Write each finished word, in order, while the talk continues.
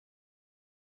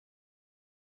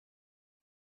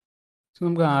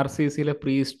നമുക്ക് R C സിയിലെ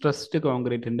pre stressed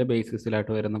കോൺക്രീറ്റിന്റെ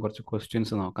ബേസിസിലായിട്ട് വരുന്ന കുറച്ച്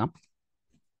ക്വസ്റ്റ്യൻസ് നോക്കാം.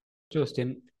 Question: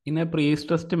 in A pre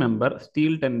stressed member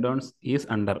steel tendons is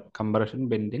under compression,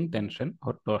 bending, tension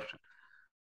or torsion.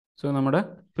 So നമ്മുടെ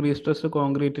pre stressed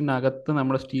കോൺക്രീറ്റിൻ്റെ അകത്ത്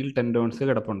നമ്മുടെ സ്റ്റീൽ ടെൻഡോൺസ്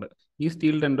കിടപ്പുണ്ട്. ഈ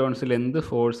സ്റ്റീൽ ടെൻഡോൺസിൽ എന്ത്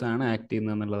ഫോഴ്സ് ആണ് ആക്ട്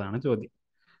ചെയ്യുന്നത് എന്നുള്ളതാണ് ചോദ്യം.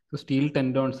 സോ സ്റ്റീൽ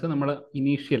ടെൻഡോൺസ് നമ്മൾ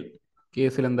ഇനീഷ്യൽ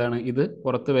കേസിൽ എന്താണ്, ഇത്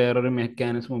പുറത്ത് വേറൊരു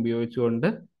മെക്കാനിസം ഉപയോഗിച്ചുകൊണ്ട്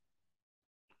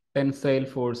ടെൻസൈൽ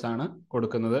ഫോഴ്സ് ആണ്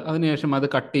കൊടുക്കുന്നത്. അതിനുശേഷം അത്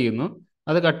കട്ട് ചെയ്യുന്നു.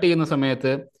 അത് കട്ട് ചെയ്യുന്ന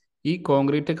സമയത്ത് ഈ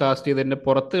കോൺക്രീറ്റ് കാസ്റ്റ് ചെയ്തതിൻ്റെ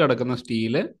പുറത്ത് കിടക്കുന്ന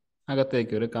സ്റ്റീല്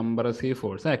അകത്തേക്ക് ഒരു കംപ്രസീവ്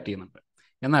ഫോഴ്സ് ആക്ട് ചെയ്യുന്നുണ്ട്.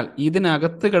 എന്നാൽ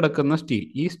ഇതിനകത്ത് കിടക്കുന്ന സ്റ്റീൽ,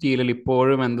 ഈ സ്റ്റീലിൽ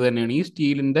ഇപ്പോഴും എന്ത് തന്നെയാണ്, ഈ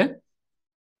സ്റ്റീലിന്റെ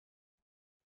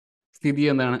സ്ഥിതി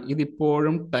എന്താണ്,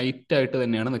 ഇതിപ്പോഴും ടൈറ്റ് ആയിട്ട്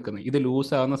തന്നെയാണ് നിൽക്കുന്നത്. ഇത്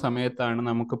ലൂസ് ആവുന്ന സമയത്താണ്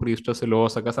നമുക്ക് പ്രീ സ്ട്രെസ്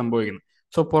ലോസ് ഒക്കെ സംഭവിക്കുന്നത്.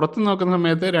 സോ പുറത്ത് നോക്കുന്ന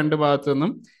സമയത്ത് രണ്ട് ഭാഗത്തു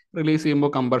നിന്നും റിലീസ്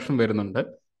ചെയ്യുമ്പോൾ കംപ്രഷൻ വരുന്നുണ്ട്.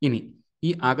 ഇനി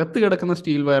ഈ അകത്ത് കിടക്കുന്ന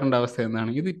സ്റ്റീൽ വയറിന്റെ അവസ്ഥ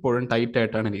എന്താണ്, ഇത് ഇപ്പോഴും ടൈറ്റ്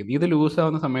ആയിട്ടാണ് ഇരിക്കുന്നത്. ഇത് ലൂസ്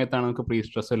ആവുന്ന സമയത്താണ് നമുക്ക് പ്രീ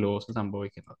സ്ട്രെസ് ലോസ്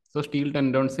സംഭവിക്കുന്നത്. So steel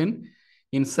tendons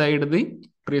inside the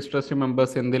pre stress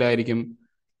members എന്തിലായിരിക്കും,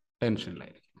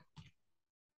 ടെൻഷനിലായിരിക്കും.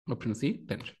 Option C,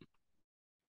 tension.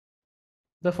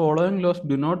 The following loss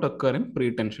do not occur in pre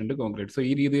tensioned concrete. So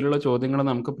ഈ രീതിയിലുള്ള ചോദ്യങ്ങൾ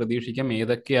നമുക്ക് പ്രതീക്ഷിക്കാം.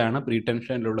 ഏതൊക്കെയാണ് പ്രീ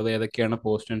ടെൻഷനിലുള്ളത്, ഏതൊക്കെയാണ്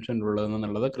പോസ്റ്റ് ടെൻഷനിലുള്ളത്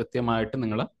എന്നുള്ളത് കൃത്യമായിട്ട്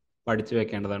നിങ്ങൾ പഠിച്ചു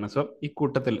വെക്കേണ്ടതാണ്. സോ ഈ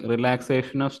കൂട്ടത്തിൽ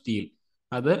റിലാക്സേഷൻ ഓഫ് സ്റ്റീൽ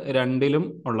അത് രണ്ടിലും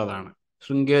ഉള്ളതാണ്.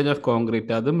 ഷ്രിങ്കേജ് ഓഫ്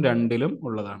കോൺക്രീറ്റ് അതും രണ്ടിലും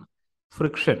ഉള്ളതാണ്.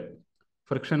 ഫ്രിക്ഷൻ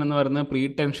എന്ന് പറയുന്നത് പ്രീ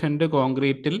ടെൻഷൻഡ്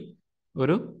കോൺക്രീറ്റിൽ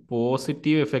ഒരു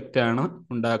പോസിറ്റീവ് എഫക്റ്റ് ആണ്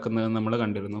ഉണ്ടാക്കുന്നത് നമ്മൾ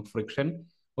കണ്ടിരുന്നു. ഫ്രിക്ഷൻ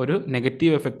ഒരു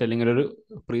നെഗറ്റീവ് എഫക്റ്റ് അല്ലെങ്കിൽ ഒരു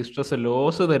പ്രീ സ്ട്രെസ്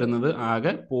ലോസ് തരുന്നത്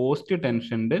ആകെ പോസ്റ്റ്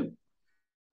ടെൻഷൻഡ്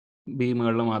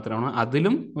ബീമുകളിൽ മാത്രമാണ്.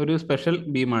 അതിലും ഒരു സ്പെഷ്യൽ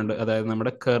ബീമുണ്ട്, അതായത്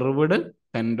നമ്മുടെ കർവ്ഡ്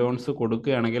ടെൻഡോൺസ്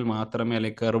കൊടുക്കുകയാണെങ്കിൽ മാത്രമേ,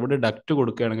 അല്ലെങ്കിൽ കർവ്ഡ് ഡക്റ്റ്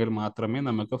കൊടുക്കുകയാണെങ്കിൽ മാത്രമേ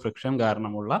നമുക്ക് ഫ്രിക്ഷൻ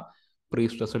കാരണമുള്ള പ്രീ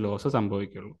സ്ട്രെസ് ലോസ്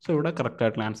സംഭവിക്കുള്ളൂ. സോ ഇവിടെ കറക്റ്റ്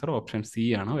ആയിട്ടുള്ള ആൻസർ ഓപ്ഷൻ സി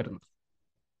ആണ് വരുന്നത്.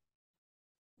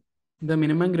 The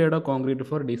minimum grade of concrete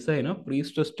four design of pre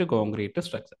stressed concrete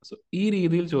structure. So ഈ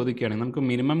രീതിയിൽ ചോദിക്കുകയാണെങ്കിൽ നമുക്ക്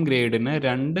മിനിമം ഗ്രേഡിന്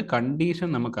രണ്ട് കണ്ടീഷൻ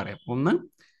നമുക്കറിയാം. ഒന്ന്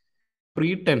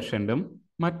പ്രീ ടെൻഷൻഡും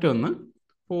മറ്റൊന്ന്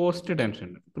പോസ്റ്റ്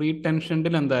ടെൻഷൻഡും. പ്രീ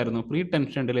ടെൻഷൻഡിൽ എന്തായിരുന്നു, പ്രീ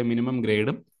ടെൻഷൻഡിലെ മിനിമം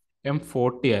ഗ്രേഡും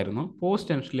M40 ആയിരുന്നു.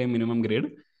 പോസ്റ്റ് ടെൻഷനിലെ മിനിമം ഗ്രേഡ്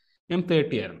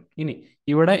M30 ആയിരുന്നു. ഇനി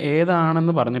ഇവിടെ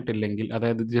ഏതാണെന്ന് പറഞ്ഞിട്ടില്ലെങ്കിൽ,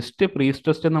 അതായത് ജസ്റ്റ് പ്രീ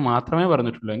സ്ട്രെസ്ഡ് എന്ന് മാത്രമേ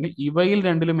പറഞ്ഞിട്ടുള്ളെങ്കിൽ ഇവയിൽ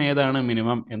രണ്ടിലും ഏതാണ്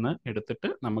മിനിമം എന്ന് എടുത്തിട്ട്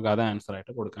നമുക്ക് അത് ആൻസർ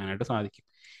ആയിട്ട് കൊടുക്കാനായിട്ട് സാധിക്കും.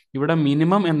 ഇവിടെ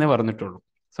മിനിമം എന്നേ പറഞ്ഞിട്ടുള്ളൂ.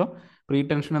 സോ പ്രീ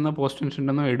ടെൻഷൻ എന്നോ പോസ്റ്റ് ടെൻഷൻ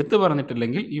എന്നോ എടുത്ത്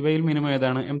പറഞ്ഞിട്ടില്ലെങ്കിൽ ഇവയിൽ മിനിമം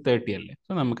ഏതാണ്, M30 അല്ലേ.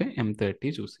 സോ നമുക്ക്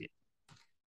M30 ചൂസ് ചെയ്യാം.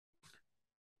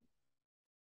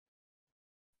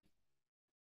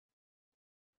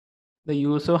 The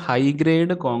use of high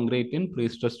grade concrete in pre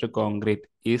stressed concrete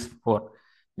is four.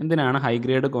 എന്തിനാണ് ഹൈ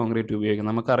ഗ്രേഡ് കോൺക്രീറ്റ്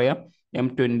ഉപയോഗിക്കുന്നത്? നമുക്കറിയാം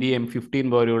M20, M15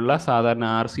 പോലെയുള്ള സാധാരണ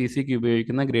RCCക്ക്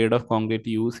ഉപയോഗിക്കുന്ന ഗ്രേഡ് ഓഫ് കോൺക്രീറ്റ്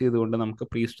യൂസ് ചെയ്തുകൊണ്ട് നമുക്ക്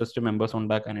പ്രീ സ്ട്രെസ്ഡ് മെമ്പേഴ്സ്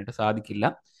ഉണ്ടാക്കാനായിട്ട് സാധിക്കില്ല.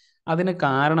 അതിന്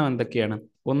കാരണം എന്തൊക്കെയാണ്?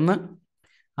 ഒന്ന്,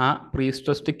 ആ പ്രീ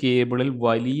സ്ട്രെസ്ഡ് കേബിളിൽ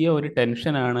വലിയ ഒരു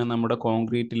ടെൻഷനാണ് നമ്മുടെ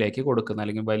കോൺക്രീറ്റിലേക്ക് കൊടുക്കുന്നത്,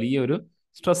 അല്ലെങ്കിൽ വലിയൊരു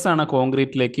സ്ട്രെസ്സാണ്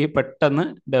കോൺക്രീറ്റിലേക്ക് പെട്ടെന്ന്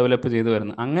ഡെവലപ്പ് ചെയ്ത്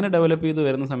വരുന്നത്. അങ്ങനെ ഡെവലപ്പ് ചെയ്ത്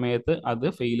വരുന്ന സമയത്ത് അത്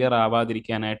ഫെയിലിയർ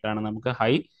ആവാതിരിക്കാനായിട്ടാണ് നമുക്ക്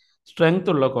ഹൈ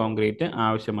സ്ട്രെങ്ത് ഉള്ള കോൺക്രീറ്റ്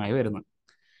ആവശ്യമായി വരുന്നത്.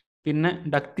 പിന്നെ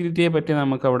ഡക്റ്റിലിറ്റിയെ പറ്റി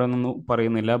നമുക്ക് അവിടെ ഒന്നും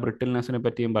പറയുന്നില്ല, ബ്രിട്ടിൽനെസ്സിനെ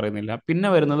പറ്റിയും പറയുന്നില്ല. പിന്നെ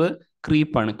വരുന്നത്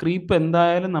ക്രീപ്പാണ്. ക്രീപ്പ്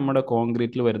എന്തായാലും നമ്മുടെ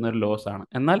കോൺക്രീറ്റിൽ വരുന്ന ഒരു ലോസ് ആണ്.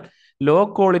 എന്നാൽ ലോ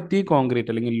ക്വാളിറ്റി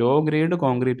കോൺക്രീറ്റ് അല്ലെങ്കിൽ ലോ ഗ്രേഡ്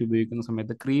കോൺക്രീറ്റ് ഉപയോഗിക്കുന്ന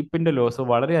സമയത്ത് ക്രീപ്പിന്റെ ലോസ്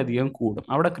വളരെയധികം കൂടും.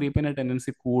 അവിടെ ക്രീപ്പിന്റെ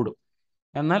ടെൻഡൻസി കൂടും.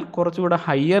 എന്നാൽ കുറച്ചുകൂടെ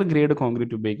ഹയർ ഗ്രേഡ്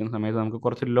കോൺക്രീറ്റ് ഉപയോഗിക്കുന്ന സമയത്ത് നമുക്ക്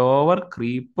കുറച്ച് ലോവർ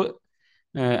ക്രീപ്പ്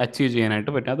അച്ചീവ്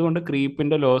ചെയ്യാനായിട്ട് പറ്റും. അതുകൊണ്ട്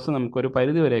ക്രീപ്പിന്റെ ലോസ് നമുക്ക് ഒരു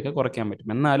പരിധി വരെയൊക്കെ കുറയ്ക്കാൻ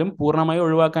പറ്റും. എന്നാലും പൂർണ്ണമായി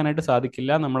ഒഴിവാക്കാനായിട്ട്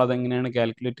സാധിക്കില്ല. നമ്മൾ അതെങ്ങനെയാണ്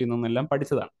കാൽക്കുലേറ്റ് ചെയ്യുന്നതെന്നെല്ലാം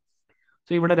പഠിച്ചതാണ്.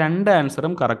 സോ ഇവിടെ രണ്ട്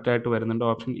ആൻസറും കറക്റ്റ് ആയിട്ട് വരുന്നുണ്ട്.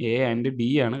 ഓപ്ഷൻ എ ആൻഡ് ഡി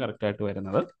ആണ് കറക്റ്റ് ആയിട്ട്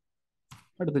വരുന്നത്.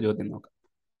 അടുത്ത ചോദ്യം നോക്കാം.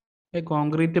 A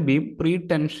concrete beam pre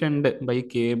tensioned by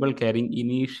cable carrying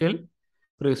initial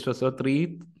pre stress of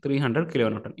 300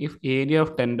 kilonewton. If area of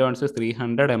tendons is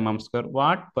 300 mm²,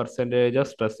 what percentage of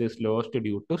stress is lost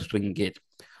due to shrinkage?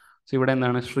 So ഇവിടെ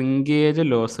എന്താണ്, shrinkage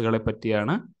ലോസുകളെ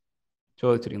പറ്റിയാണ്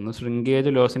ചോദിച്ചിരിക്കുന്നത്. Shrinkage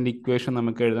ലോസിന്റെ equation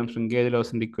നമുക്ക് എഴുതാം. Shrinkage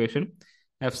ലോസിന്റെ equation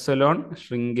epsilon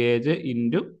shrinkage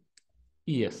into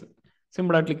ES.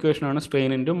 Simple ആയിട്ടുള്ള equation ആണ്.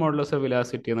 Strain into modulus of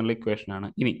velocity എന്നുള്ള equation ആണ്.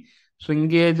 ഇനി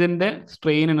ഷ്രിങ്കേജിന്റെ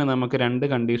സ്ട്രെയിനിന് നമുക്ക് രണ്ട്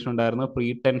കണ്ടീഷൻ ഉണ്ടായിരുന്നു. Pre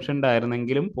tensioned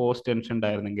ആയിരുന്നെങ്കിലും post tensioned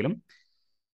ആയിരുന്നെങ്കിലും.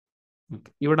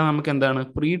 ഇവിടെ നമുക്ക് എന്താണ്,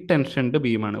 പ്രീ ടെൻഷൻഡ്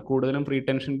ബീമാണ്. കൂടുതലും പ്രീ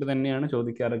ടെൻഷൻഡ് തന്നെയാണ്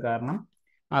ചോദിക്കാറ്. കാരണം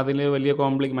അതിൽ വലിയ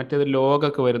മറ്റേത്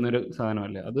ലോഗൊക്കെ വരുന്നൊരു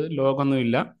സാധനമല്ലേ. അത് ലോഗൊന്നും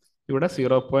ഇല്ല. ഇവിടെ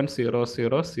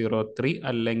 0.0003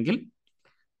 അല്ലെങ്കിൽ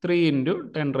 3 ×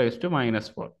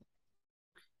 10⁻⁻⁴.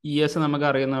 ES നമുക്ക്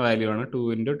അറിയുന്ന വാല്യൂ ആണ്, 2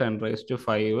 × 10⁵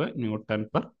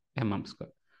 Nm/mm².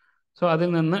 സോ അതിൽ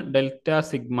നിന്ന് delta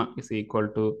sigma is equal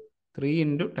to 3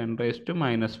 into 10 raised to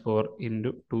minus 4 into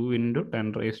 2 into 10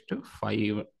 raised to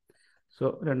 5. So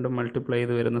രണ്ടും മൾട്ടിപ്ലൈ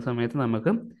ചെയ്ത് വരുന്ന സമയത്ത്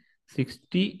നമുക്ക്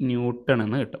 60 ന്യൂട്ടൺ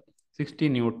എന്ന് കിട്ടും. 60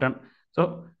 ന്യൂട്ടൺ. സോ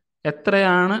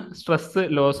എത്രയാണ് സ്ട്രെസ്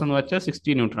ലോസ് എന്ന് വെച്ചാൽ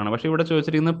 60 ന്യൂട്ടൺ ആണ്. പക്ഷെ ഇവിടെ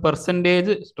ചോദിച്ചിരിക്കുന്നത്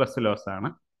പെർസെൻറ്റേജ് സ്ട്രെസ് ലോസ് ആണ്.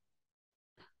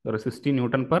 60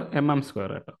 newton per M M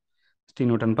square കേട്ടോ. 60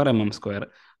 newton per M M square.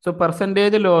 So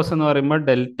percentage loss എന്ന് പറയുമ്പോൾ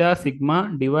delta sigma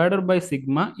divided by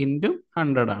sigma into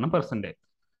 100 ആണ് പെർസെൻറ്റേജ്.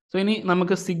 സോ ഇനി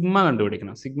നമുക്ക് സിഗ്മ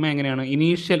കണ്ടുപിടിക്കണം. സിഗ്മ എങ്ങനെയാണ്?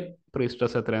 ഇനീഷ്യൽ പ്രീ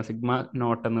സ്ട്രെസ് എത്രയാണ്? സിഗ്മ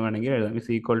നോട്ട് എന്ന് വേണമെങ്കിൽ എഴുതാം.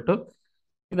 ഇസ് ഈക്വൽ ടു,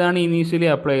 ഇതാണ് ഇനീഷ്യലി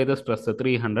അപ്ലൈ ചെയ്ത stress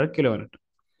 300 kilometre.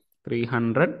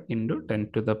 300 into 10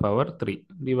 to the power 3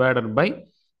 divided by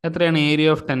എത്രയാണ്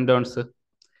area of tendons?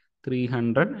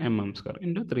 300 mm square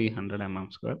into 300 mm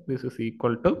square. This is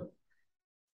equal to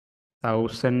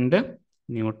 1000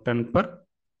 newton per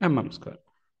M M square.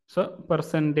 So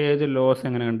percentage loss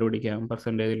എങ്ങനെ കണ്ടുപിടിക്കാം?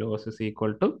 Percentage loss is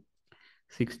equal to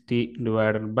 60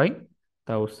 divided by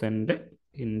 1000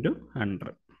 into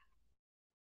 100.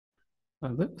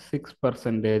 അത്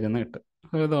 6% എന്ന് കിട്ടും.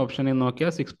 അതായത് ഓപ്ഷനിൽ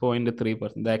നോക്കിയാൽ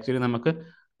 6.3%. Actually നമുക്ക്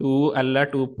 2 അല്ല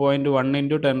 2.1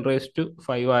 ഇൻറ്റു 10 റേസ് ടു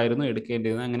 5 ആയിരുന്നു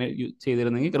എടുക്കേണ്ടിയിരുന്നത്. അങ്ങനെ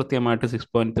ചെയ്തിരുന്നെങ്കിൽ കൃത്യമായിട്ട്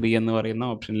 6.3 എന്ന് പറയുന്ന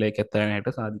ഓപ്ഷനിലേക്ക്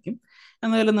എത്താനായിട്ട് സാധിക്കും.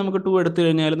 എന്നാലും നമുക്ക് 2 എടുത്തു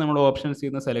കഴിഞ്ഞാൽ നമ്മൾ ഓപ്ഷൻസിൽ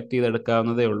നിന്ന് സെലക്ട്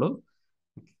ചെയ്തെടുക്കാവുന്നതേ ഉള്ളൂ.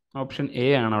 ഓപ്ഷൻ എ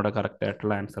ആണ് അവിടെ കറക്റ്റ്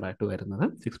ആയിട്ടുള്ള ആൻസർ ആയിട്ട് വരുന്നത്,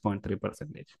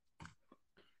 6.3%.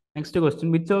 Next question,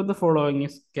 which of the following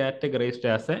is categorised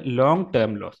as A long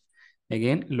term loss?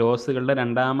 Again ലോസുകളുടെ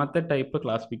രണ്ടാമത്തെ ടൈപ്പ്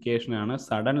ക്ലാസിഫിക്കേഷൻ ആണ്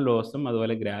സഡൻ ലോസും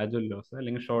അതുപോലെ ഗ്രാജുവൽ ലോസ്,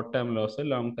 അല്ലെങ്കിൽ short term loss,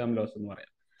 long term loss എന്ന്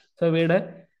പറയാം. സോ ഇവയുടെ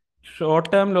ഷോർട്ട്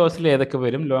ടേം ലോസിൽ ഏതൊക്കെ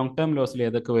വരും, ലോങ് ടേം ലോസിൽ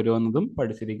ഏതൊക്കെ വരും എന്നതും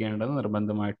പഠിച്ചിരിക്കേണ്ടത്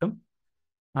നിർബന്ധമായിട്ടും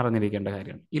അറിഞ്ഞിരിക്കേണ്ട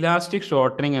കാര്യമാണ്. ഇലാസ്റ്റിക്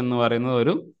ഷോർട്ടനിങ് എന്ന് പറയുന്നത്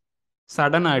ഒരു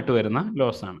സഡൻ ആയിട്ട് വരുന്ന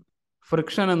ലോസ് ആണ്.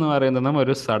 ഫ്രിക്ഷൻ എന്ന് പറയുന്നതും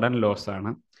ഒരു സഡൻ ലോസ് ആണ്.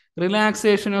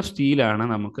 റിലാക്സേഷൻ ഓഫ് സ്റ്റീലാണ്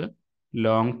നമുക്ക്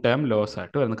ലോങ് ടേം ലോസ്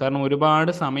ആയിട്ട് വരുന്നത്. കാരണം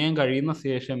ഒരുപാട് സമയം കഴിയുന്ന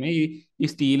ശേഷമേ ഈ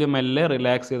സ്റ്റീൽ മെല്ലെ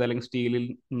റിലാക്സ് ചെയ്ത്, അല്ലെങ്കിൽ സ്റ്റീലിൽ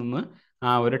നിന്ന്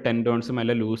ആ ഒരു ടെൻഡോൺസ്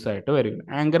മെല്ലെ ലൂസായിട്ട് വരും.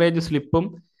 ആങ്കറേജ് സ്ലിപ്പും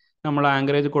നമ്മൾ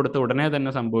ആങ്കറേജ് കൊടുത്ത ഉടനെ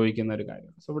തന്നെ സംഭവിക്കുന്ന ഒരു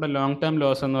കാര്യമാണ്. സോ ഇവിടെ ലോങ് ടേം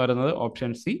ലോസ് എന്ന് പറയുന്നത്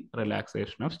option C,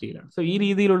 relaxation of സ്റ്റീലാണ്. So ഈ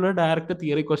രീതിയിലുള്ള ഡയറക്റ്റ്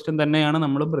തിയറി ക്വസ്റ്റ്യൻ തന്നെയാണ്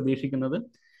നമ്മൾ പ്രതീക്ഷിക്കുന്നത്.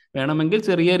 വേണമെങ്കിൽ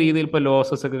ചെറിയ രീതിയിൽ ഇപ്പോൾ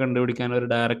ലോസസ് ഒക്കെ കണ്ടുപിടിക്കാൻ ഒരു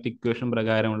ഡയറക്റ്റ് ഇക്വേഷൻ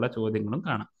പ്രകാരമുള്ള ചോദ്യങ്ങളും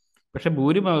കാണാം. പക്ഷെ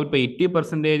ഭൂരിഭാഗം ഇപ്പോൾ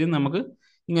 80% നമുക്ക്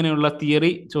ഇങ്ങനെയുള്ള തിയറി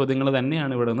ചോദ്യങ്ങൾ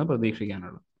തന്നെയാണ് ഇവിടെ നിന്ന്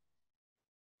പ്രതീക്ഷിക്കാനുള്ളത്.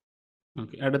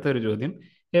 ഓക്കെ, അടുത്തൊരു ചോദ്യം.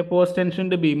 A post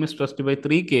tensioned beam is stressed by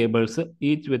 3 cables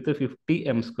each with 50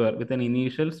 m square with an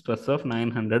initial stress of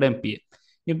 900 MPa.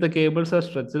 If the cables are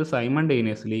stretched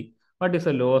simultaneously, what is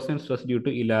the loss in stress due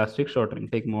to elastic shortening?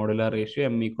 Take modular ratio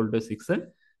m equal to 6.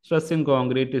 Stress in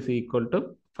concrete is equal to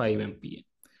 5 MPa.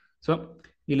 So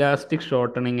elastic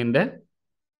ഷോർട്ടണിങ്ങിന്റെ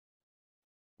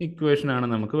equation ആണ്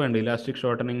നമുക്ക് വേണ്ടത്. Elastic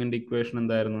ഷോർട്ടണിങ്ങിന്റെ equation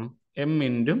എന്തായിരുന്നു? M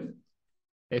into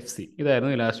F C.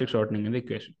 ഇതായിരുന്നു elastic ഷോർട്ടണിങ്ങിന്റെ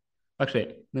equation. പക്ഷേ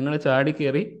നിങ്ങൾ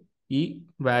ചാടിക്കേറി ഈ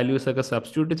values ഒക്കെ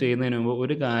substitute ചെയ്യുന്നതിന് മുമ്പ്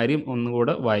ഒരു കാര്യം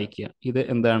ഒന്നുകൂടെ വായിക്കുക. ഇത്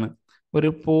എന്താണ്? ഒരു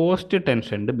post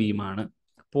tensioned ബീമാണ്.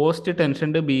 Post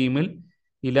tensioned ബീമിൽ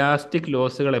elastic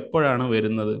ലോസുകൾ എപ്പോഴാണ്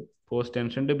വരുന്നത്? പോസ്റ്റ്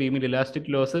ടെൻഷൻഡ് ബീമിൽ ഇലാസ്റ്റിക്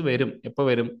ലോസ് വരും. എപ്പോൾ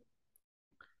വരും?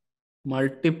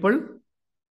 മൾട്ടിപ്പിൾ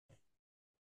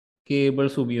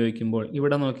കേബിൾസ് ഉപയോഗിക്കുമ്പോൾ.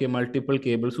 ഇവിടെ നോക്കിയ മൾട്ടിപ്പിൾ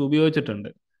കേബിൾസ് ഉപയോഗിച്ചിട്ടുണ്ട്.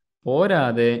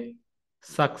 പോരാതെ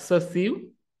സക്സസീവ്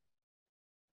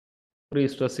പ്രീ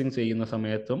സ്ട്രെസ്സിങ് ചെയ്യുന്ന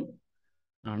സമയത്തും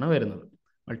ആണ് വരുന്നത്.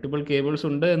 മൾട്ടിപ്പിൾ കേബിൾസ്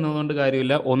ഉണ്ട് എന്നതുകൊണ്ട്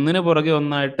കാര്യമില്ല, ഒന്നിന് പുറകെ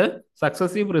ഒന്നായിട്ട്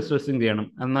സക്സസീവ് പ്രീ സ്ട്രെസ്സിങ് ചെയ്യണം.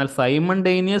 എന്നാൽ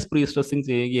സൈമൾട്ടേനിയസ് പ്രീ സ്ട്രെസ്സിങ്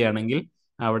ചെയ്യുകയാണെങ്കിൽ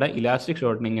അവിടെ ഇലാസ്റ്റിക്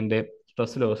ഷോർട്ടനിങ്ങിന്റെ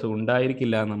സ്ട്രെസ് ലോസ്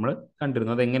ഉണ്ടായിരിക്കില്ല എന്ന് നമ്മൾ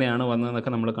കണ്ടിരുന്നു. അതെങ്ങനെയാണ്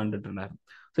വന്നതെന്നൊക്കെ നമ്മൾ കണ്ടിട്ടുണ്ടായിരുന്നു.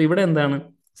 സോ ഇവിടെ എന്താണ്?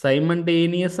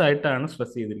 സൈമൾട്ടേനിയസ് ആയിട്ടാണ്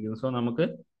സ്ട്രെസ് ചെയ്തിരിക്കുന്നത്. സോ നമുക്ക്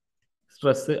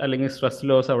സ്ട്രെസ് അല്ലെങ്കിൽ സ്ട്രെസ്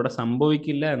ലോസ് അവിടെ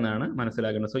സംഭവിക്കില്ല എന്നാണ്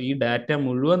മനസ്സിലാക്കുന്നത്. സോ ഈ ഡാറ്റ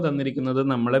മുഴുവൻ തന്നിരിക്കുന്നത്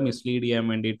നമ്മളെ മിസ്ലീഡ് ചെയ്യാൻ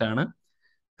വേണ്ടിയിട്ടാണ്.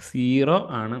 0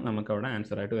 ആണ് നമുക്ക് അവിടെ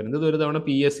ആൻസർ ആയിട്ട് വരുന്നത്. ഇത് ഒരു തവണ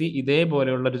PSC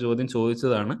ഇതേപോലെയുള്ള ഒരു ചോദ്യം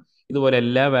ചോദിച്ചതാണ്. ഇതുപോലെ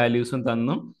എല്ലാ വാല്യൂസും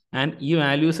തന്നു, ആൻഡ് ഈ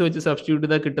വാല്യൂസ് വെച്ച് സബ്സ്റ്റിറ്റ്യൂട്ട്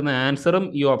ചെയ്താൽ കിട്ടുന്ന ആൻസറും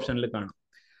ഈ ഓപ്ഷനിൽ കാണും.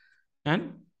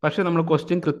 പക്ഷെ നമ്മൾ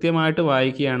ക്വസ്റ്റ്യൻ കൃത്യമായിട്ട്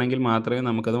വായിക്കുകയാണെങ്കിൽ മാത്രമേ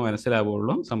നമുക്കത്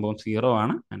മനസ്സിലാവുള്ളൂ. സംഭവം 0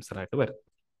 ആണ് ആൻസർ ആയിട്ട് വരുന്നത്.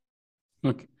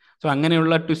 ഓക്കെ, സോ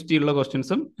അങ്ങനെയുള്ള ട്വിസ്റ്റിയുള്ള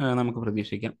ക്വസ്റ്റ്യൻസും നമുക്ക്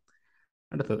പ്രതീക്ഷിക്കാം.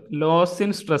 അടുത്തത്, loss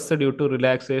in stress due to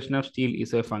relaxation of steel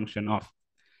is A function of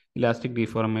elastic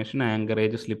deformation,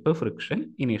 anchorage, slip, friction,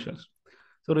 initials.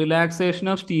 So relaxation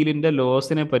of സ്റ്റീലിന്റെ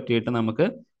ലോസിനെ പറ്റിയിട്ട് നമുക്ക്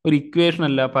ഒരു ഇക്വേഷൻ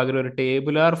അല്ല, പകരം ഒരു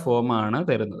ടേബുലാർ ഫോം ആണ്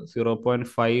തരുന്നത്.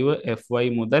 0.5 FY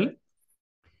മുതൽ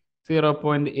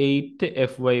 0.8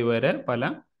 FY വരെ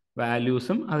പല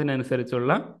വാല്യൂസും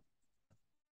അതിനനുസരിച്ചുള്ള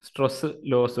സ്ട്രെസ്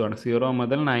ലോസുമാണ്. 0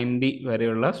 മുതൽ 90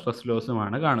 വരെയുള്ള സ്ട്രെസ്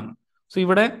ലോസുമാണ് കാണുന്നത്. സോ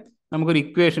ഇവിടെ നമുക്കൊരു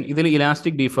ഇക്വേഷൻ, ഇതിൽ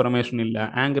ഇലാസ്റ്റിക് ഡിഫോർമേഷൻ ഇല്ല,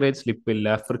 ആങ്കറേജ് സ്ലിപ്പ് ഇല്ല,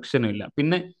 ഫ്രിക്ഷനും ഇല്ല.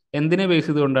 പിന്നെ എന്തിനെ ബേസ്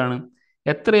ചെയ്തുകൊണ്ടാണ്?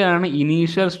 എത്രയാണ്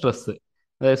ഇനീഷ്യൽ സ്ട്രെസ്?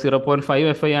 അതായത് 0.5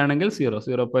 FI ആണെങ്കിൽ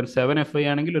 0.7 FI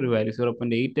ആണെങ്കിൽ ഒരു വാല്യൂ,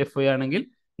 0.8 FI ആണെങ്കിൽ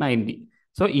 90.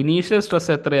 സോ ഇനീഷ്യൽ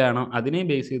സ്ട്രെസ് എത്രയാണോ അതിനെ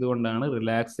ബേസ് ചെയ്തുകൊണ്ടാണ്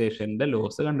റിലാക്സേഷൻ്റെ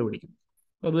ലോസ് കണ്ടുപിടിക്കുന്നത്.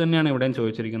 അപ്പോൾ അത് തന്നെയാണ് ഇവിടെയും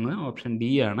ചോദിച്ചിരിക്കുന്നത്. ഓപ്ഷൻ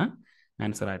ഡി ആണ്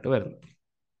ആൻസർ ആയിട്ട് വരുന്നത്.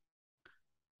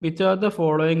 Which are the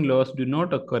following loss do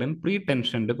not occur in pre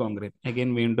tensioned concrete? Again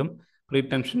വീണ്ടും പ്രീ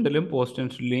ടെൻഷനിലും പോസ്റ്റ്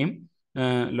ടെൻഷനിലെയും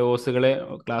ലോസുകളെ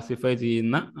ക്ലാസിഫൈ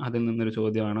ചെയ്യുന്ന അതിൽ നിന്നൊരു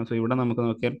ചോദ്യമാണ്. സോ ഇവിടെ നമുക്ക്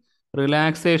നോക്കിയാൽ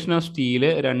റിലാക്സേഷൻ ഓഫ് സ്റ്റീല്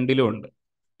രണ്ടിലും ഉണ്ട്,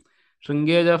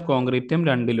 ഷ്രിങ്കേജ് ഓഫ് കോൺക്രീറ്റും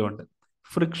രണ്ടിലും ഉണ്ട്.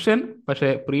 ഫ്രിക്ഷൻ പക്ഷേ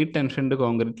പ്രീ ടെൻഷൻഡ്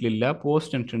കോൺക്രീറ്റിലില്ല,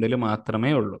 പോസ്റ്റ് ടെൻഷനിൽ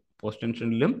മാത്രമേ ഉള്ളൂ. പോസ്റ്റ്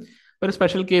ടെൻഷനിലും ഒരു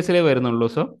സ്പെഷ്യൽ കേസിലേ വരുന്നുള്ളൂ.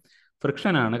 സോ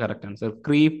ഫ്രിക്ഷൻ ആണ് കറക്റ്റ് ആൻസർ.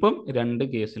 ക്രീപ്പും രണ്ട്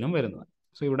കേസിലും വരുന്നത്.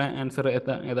 സോ ഇവിടെ ആൻസർ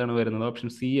ഏതാണ് വരുന്നത്? ഓപ്ഷൻ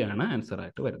സി ആണ് ആൻസർ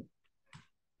ആയിട്ട് വരുന്നത്.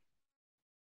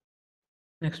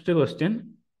 Next question,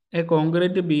 A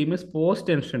concrete beam is post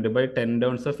tensioned by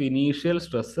tendons of initial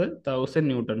stress 1000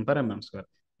 Newton/mm².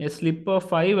 A slip of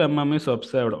 5 mm is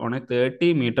observed on a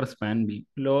 30-meter span beam.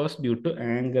 Loss due to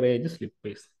anchorage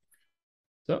slippage.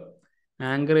 So,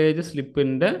 anchorage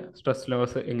slip-ന്റെ stress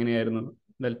loss എങ്ങനെയായിരുന്നു?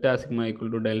 Delta sigma equal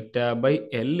to delta by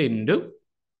L into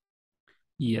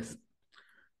ES.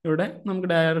 ഇവിടെ നമുക്ക്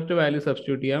direct value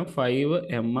substitute ചെയ്യാം. 5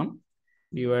 mm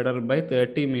divided by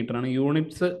 30 metre ആണ്.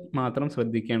 Units മാത്രം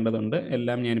ശ്രദ്ധിക്കേണ്ടതുണ്ട്.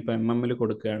 എല്ലാം ഞാനിപ്പോൾ MM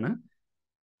കൊടുക്കുകയാണ്.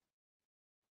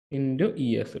 Into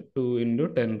ES 2 ×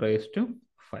 10⁵.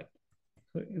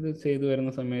 ഇത് ചെയ്തു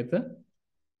വരുന്ന സമയത്ത്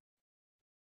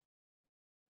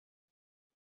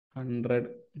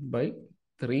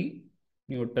 100/3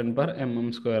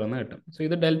 Newton/mm² എന്ന് കിട്ടും. സോ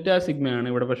ഇത് ഡെൽറ്റ സിഗ്മയാണ്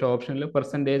ഇവിടെ, പക്ഷേ ഓപ്ഷനിൽ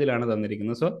പെർസെൻറ്റേജിലാണ്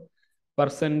തന്നിരിക്കുന്നത്. So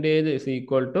percentage is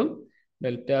equal to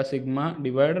delta sigma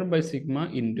divided by sigma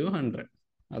into 100,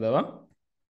 അഥവാ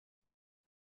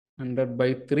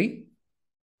 100/3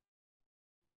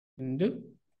 ഇൻറ്റു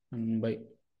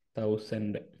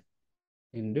 1/1000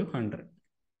 ഇൻറ്റു 100.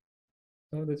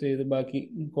 അത് ചെയ്ത് ബാക്കി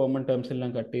കോമൺ ടേംസ് എല്ലാം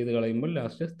കട്ട് ചെയ്ത് കളയുമ്പോൾ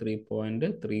ലാസ്റ്റ്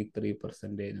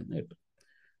 3.33% എന്ന് കിട്ടും.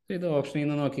 ഇത് ഓപ്ഷനിൽ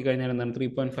നിന്ന് നോക്കിക്കഴിഞ്ഞാൽ എന്താണ്?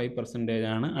 3.5%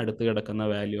 ആണ് അടുത്ത് കിടക്കുന്ന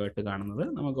വാല്യൂ ആയിട്ട് കാണുന്നത്.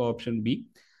 നമുക്ക് ഓപ്ഷൻ ബി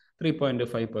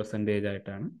 3.5%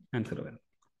 ആയിട്ടാണ് ആൻസർ വരുന്നത്.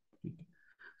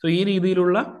 സോ ഈ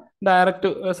രീതിയിലുള്ള ഡയറക്റ്റ്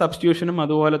സബ്സ്റ്റിറ്റ്യൂഷനും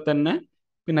അതുപോലെ തന്നെ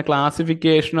പിന്നെ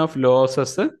ക്ലാസിഫിക്കേഷൻ ഓഫ്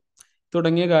ലോസസ്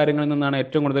തുടങ്ങിയ കാര്യങ്ങളിൽ നിന്നാണ്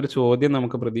ഏറ്റവും കൂടുതൽ ചോദ്യം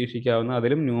നമുക്ക് പ്രതീക്ഷിക്കാവുന്നത്.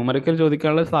 അതിലും ന്യൂമറിക്കൽ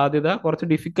ചോദിക്കാനുള്ള സാധ്യത കുറച്ച്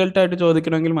ഡിഫിക്കൽട്ടായിട്ട്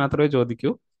ചോദിക്കണമെങ്കിൽ മാത്രമേ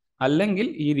ചോദിക്കൂ, അല്ലെങ്കിൽ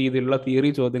ഈ രീതിയിലുള്ള തിയറി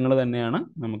ചോദ്യങ്ങൾ തന്നെയാണ്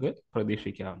നമുക്ക്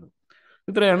പ്രതീക്ഷിക്കാവുന്നത്.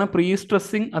 ഇത്രയാണ് പ്രീ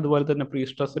സ്ട്രെസ്സിങ് അതുപോലെ തന്നെ പ്രീ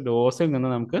സ്ട്രെസ് ലോസിൽ നിന്ന്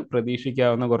നമുക്ക്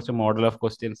പ്രതീക്ഷിക്കാവുന്ന കുറച്ച് മോഡൽ ഓഫ്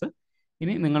ക്വസ്റ്റ്യൻസ്.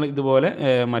 ഇനി നിങ്ങൾ ഇതുപോലെ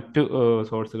മറ്റു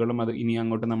സോഴ്സുകളും അത് ഇനി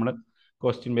അങ്ങോട്ട് നമ്മൾ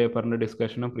ക്വസ്റ്റ്യൻ പേപ്പറിൻ്റെ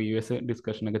ഡിസ്കഷനും പ്രീവിയസ്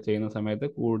ഡിസ്കഷനൊക്കെ ചെയ്യുന്ന സമയത്ത്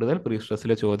കൂടുതൽ പ്രീ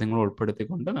സ്ട്രെസ്സിലെ ചോദ്യങ്ങൾ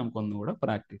ഉൾപ്പെടുത്തിക്കൊണ്ട് നമുക്കൊന്നുകൂടെ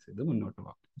പ്രാക്ടീസ് ചെയ്ത് മുന്നോട്ട്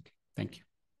പോകാം. Thank you.